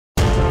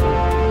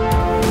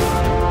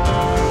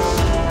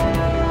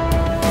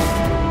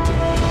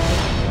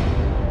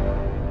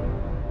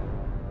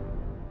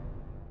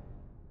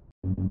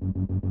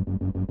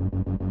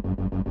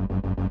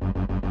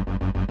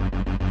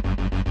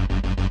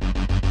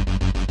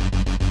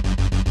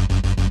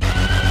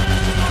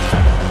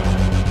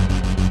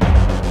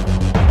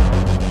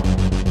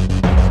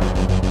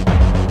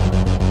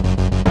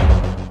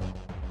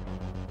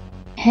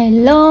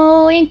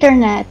Hello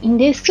Internet! In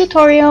this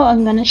tutorial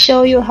I'm gonna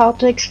show you how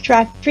to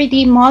extract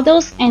 3D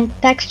models and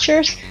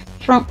textures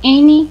from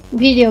any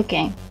video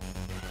game.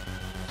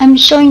 I'm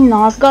showing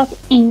Nosgoth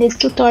in this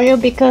tutorial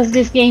because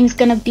this game is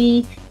gonna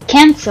be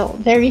cancelled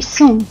very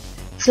soon.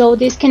 So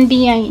this can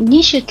be an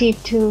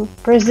initiative to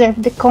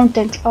preserve the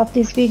content of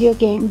this video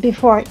game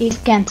before it's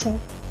cancelled.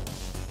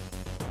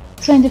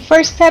 So in the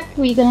first step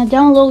we're gonna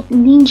download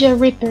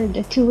ninjaripper,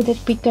 the tool that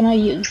we're gonna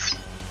use.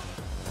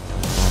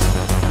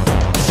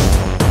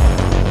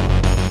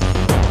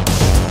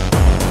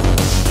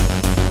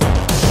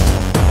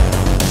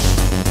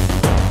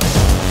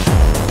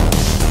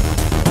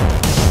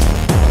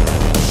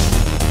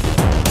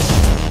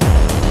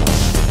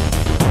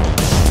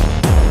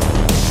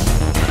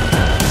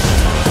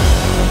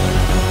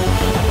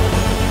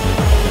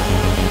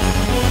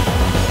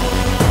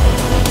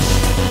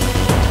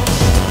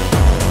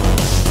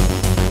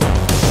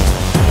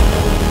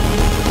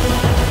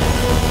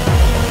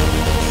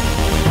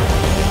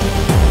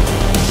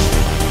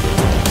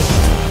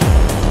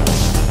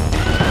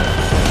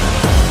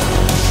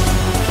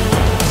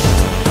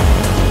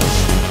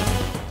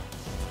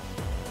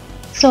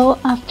 So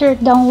after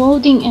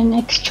downloading and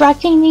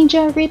extracting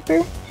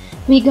ninjaripper,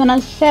 we're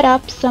gonna set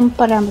up some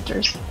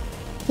parameters.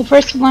 The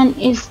first one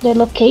is the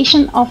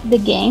location of the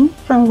game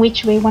from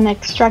which we want to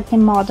extract the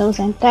models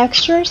and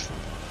textures.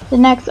 The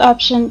next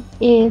option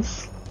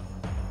is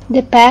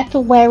the path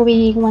where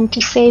we want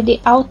to save the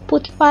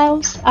output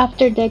files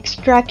after the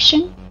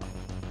extraction,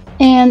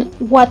 and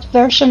what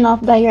version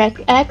of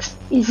DirectX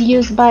is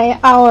used by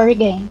our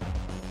game.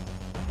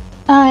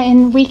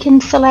 And we can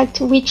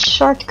select which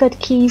shortcut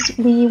keys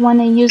we want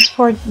to use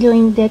for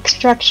doing the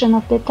extraction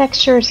of the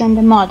textures and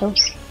the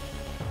models.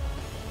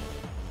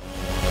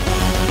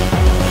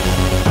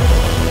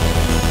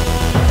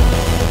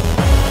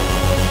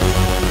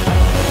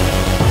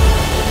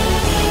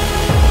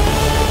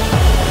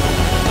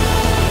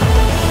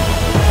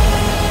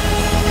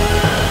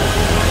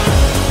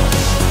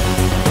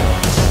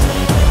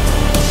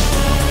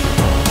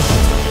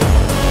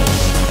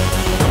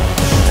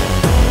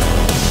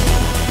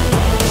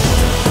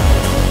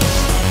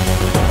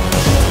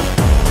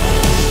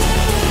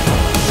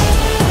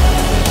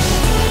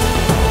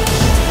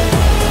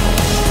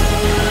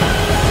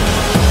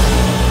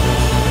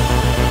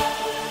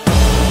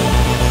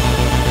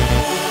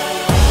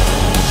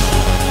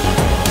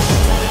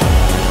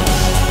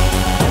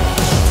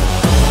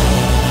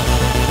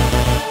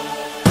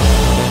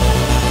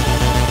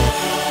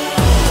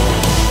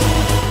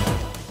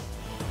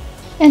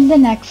 And the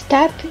next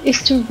step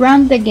is to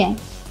run the game.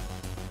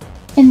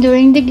 And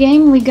during the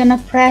game we're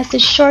gonna press the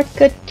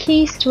shortcut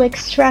keys to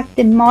extract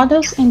the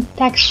models and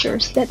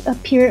textures that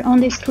appear on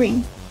the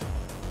screen.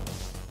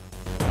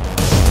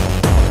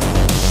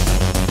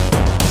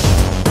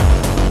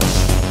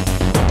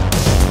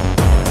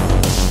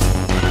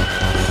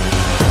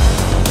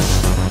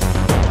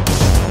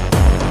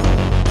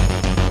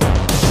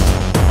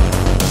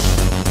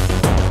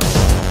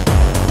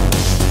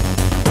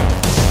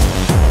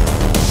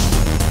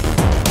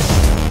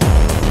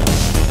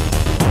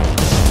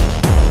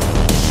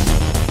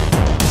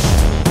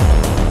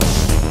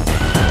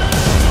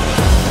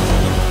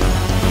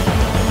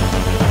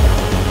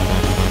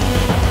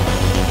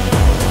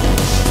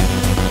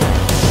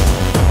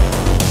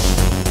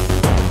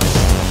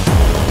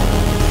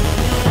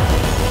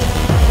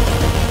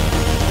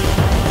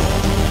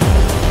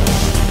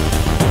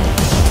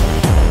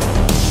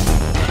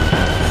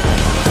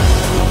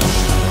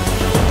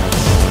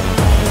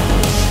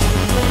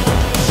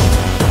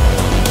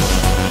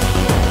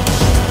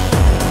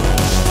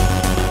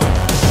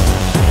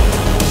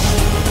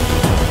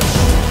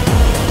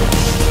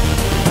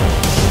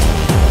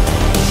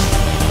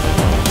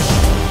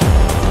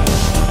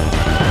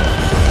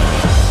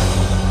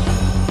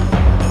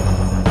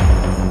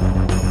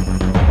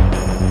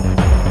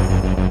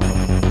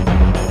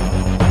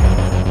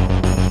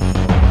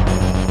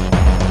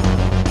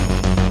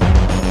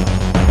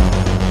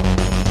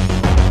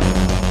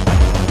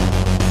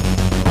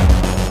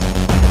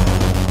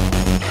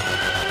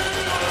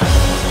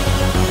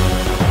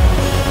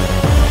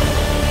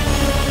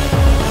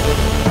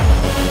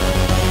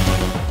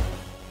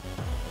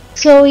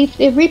 So if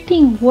the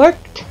ripping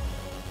worked,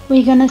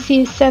 we're gonna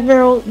see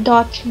several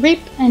 .rip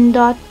and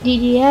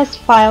 .dds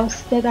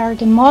files that are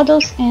the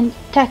models and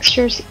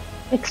textures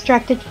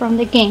extracted from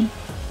the game.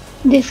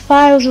 These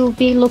files will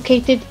be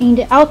located in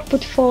the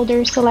output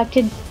folder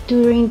selected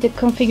during the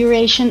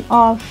configuration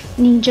of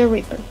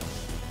ninjaripper.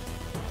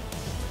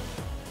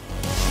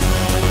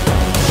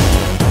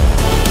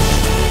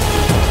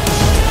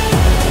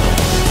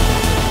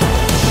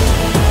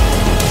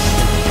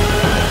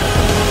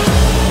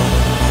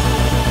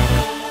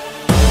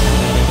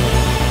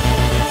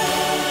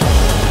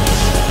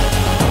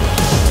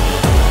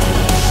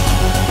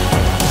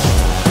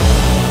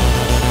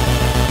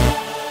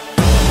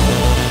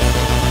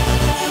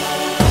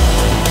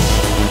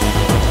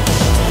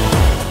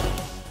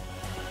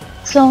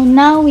 So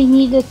now we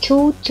need a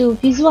tool to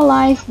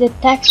visualize the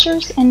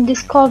textures and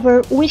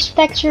discover which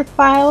texture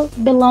file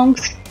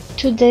belongs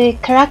to the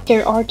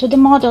character or to the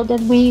model that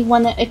we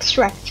want to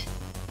extract.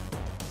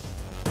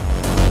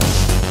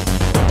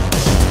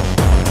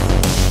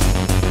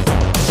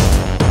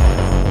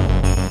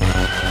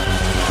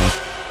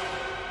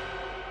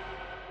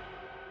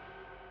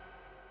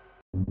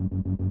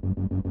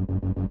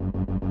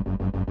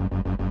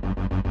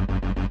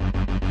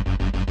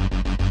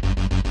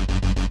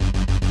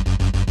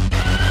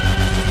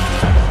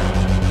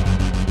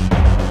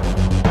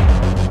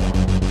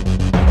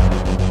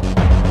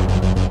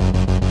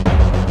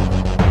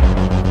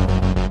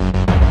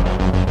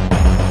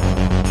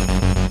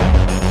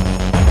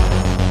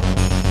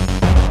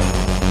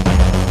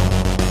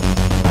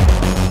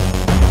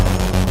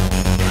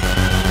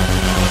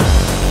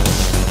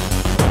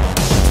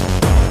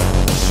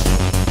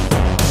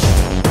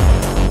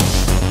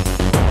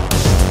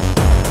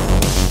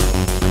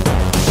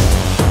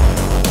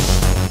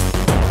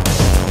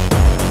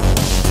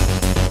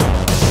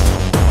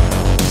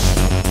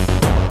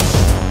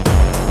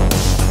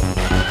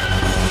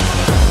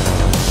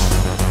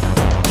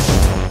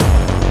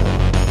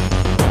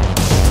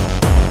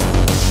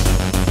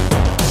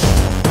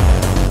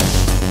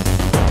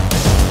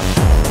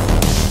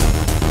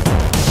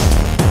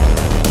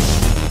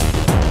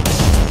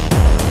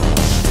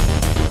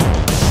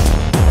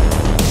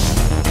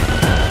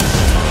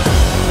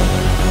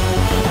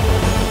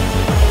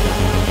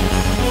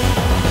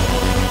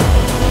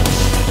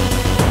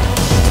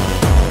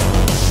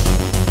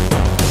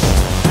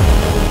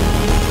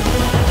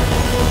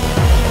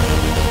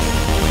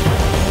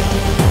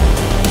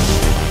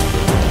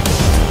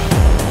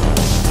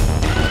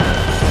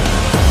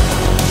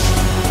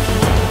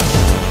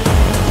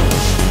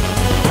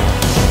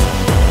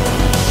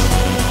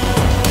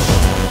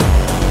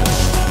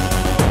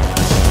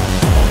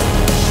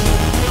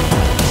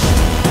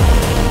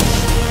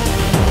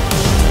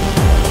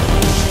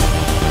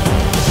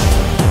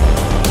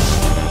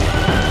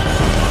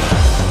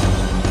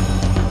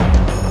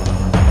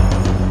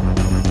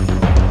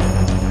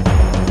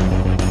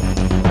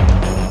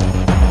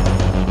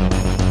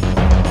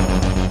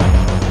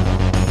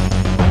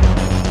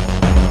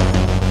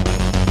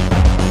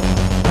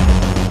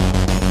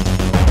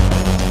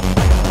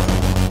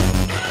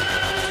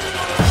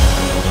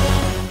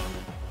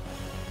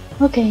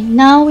 Okay,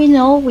 now we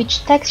know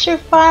which texture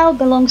file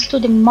belongs to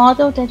the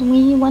model that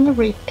we want to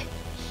rip.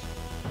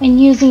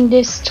 And using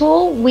this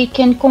tool, we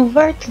can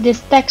convert this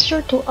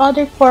texture to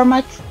other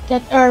formats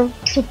that are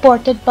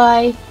supported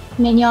by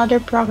many other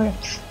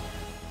programs.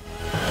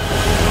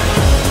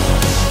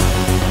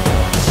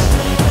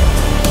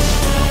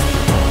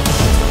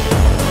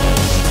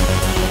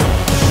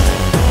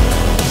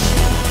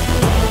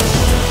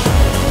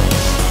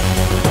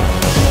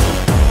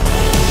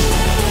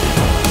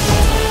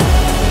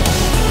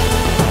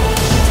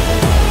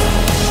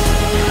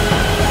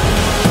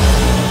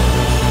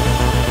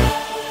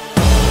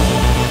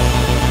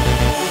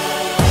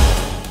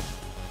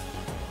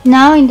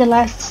 Now in the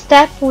last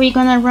step, we're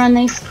gonna run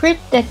a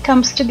script that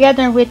comes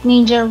together with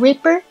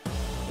ninjaripper,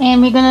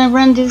 and we're gonna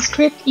run this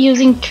script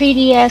using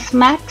 3ds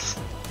Max.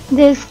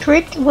 This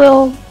script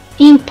will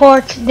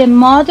import the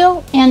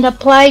model and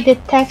apply the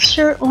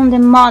texture on the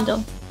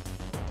model.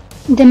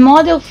 The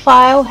model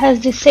file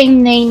has the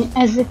same name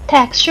as the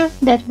texture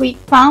that we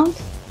found,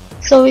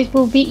 so it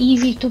will be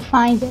easy to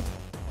find it.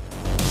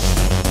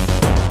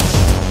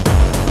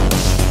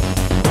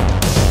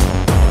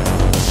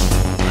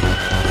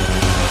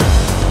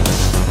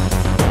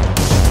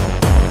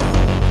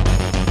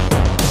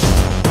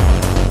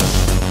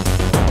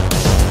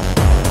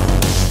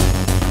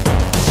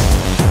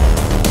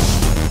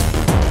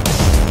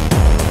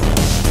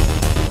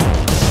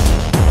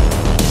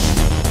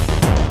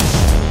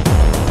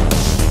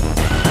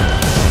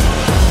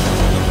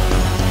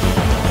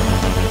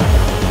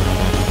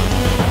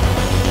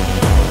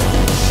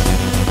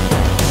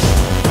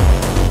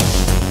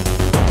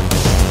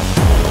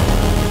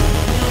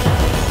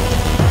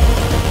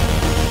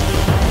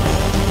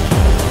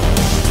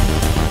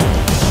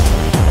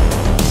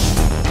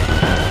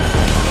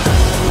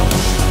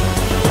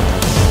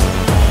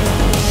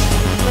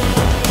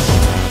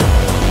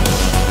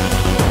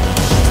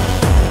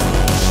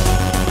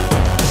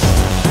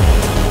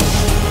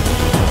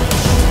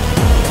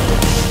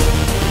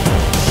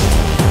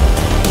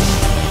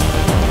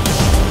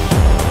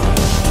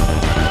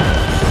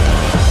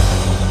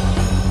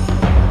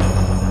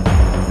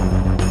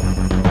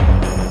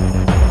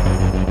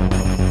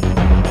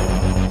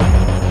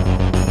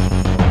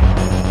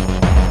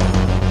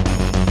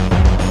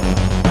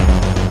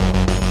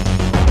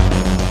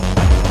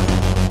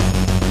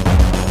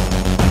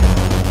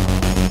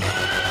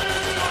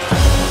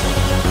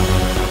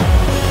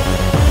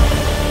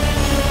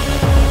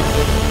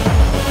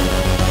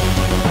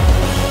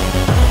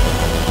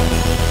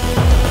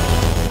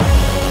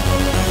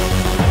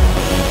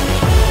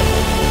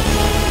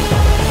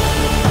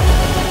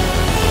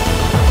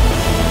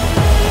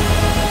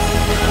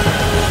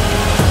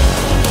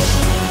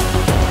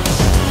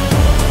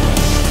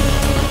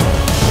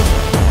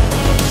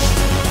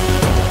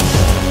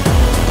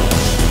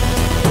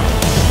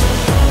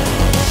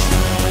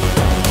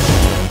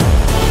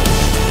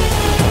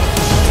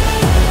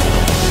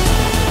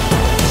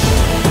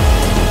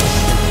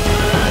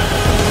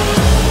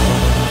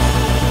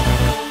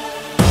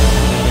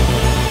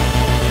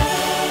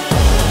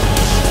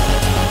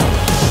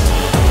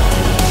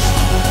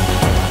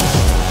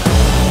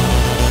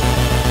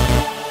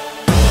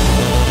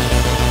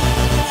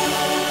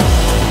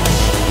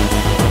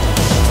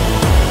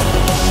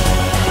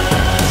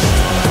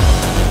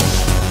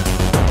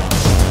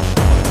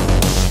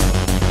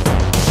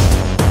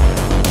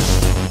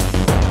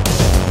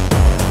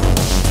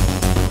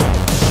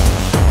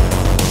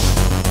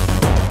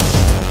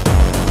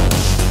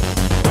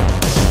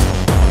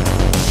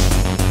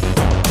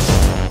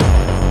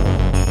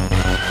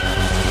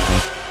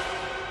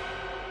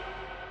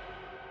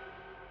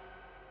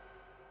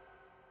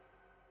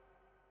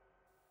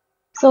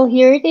 So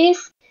here it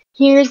is.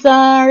 Here's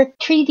our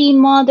 3D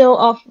model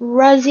of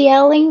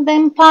Raziel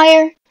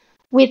vampire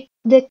with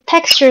the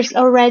textures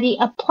already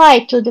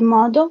applied to the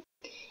model.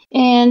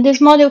 And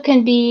this model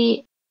can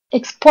be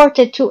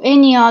exported to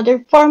any other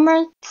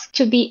formats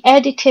to be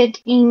edited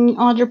in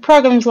other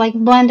programs like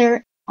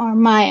Blender or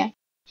Maya.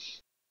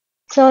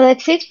 So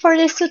that's it for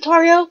this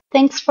tutorial.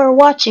 Thanks for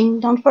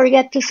watching. Don't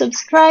forget to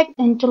subscribe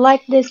and to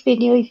like this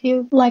video if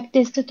you like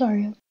this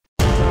tutorial.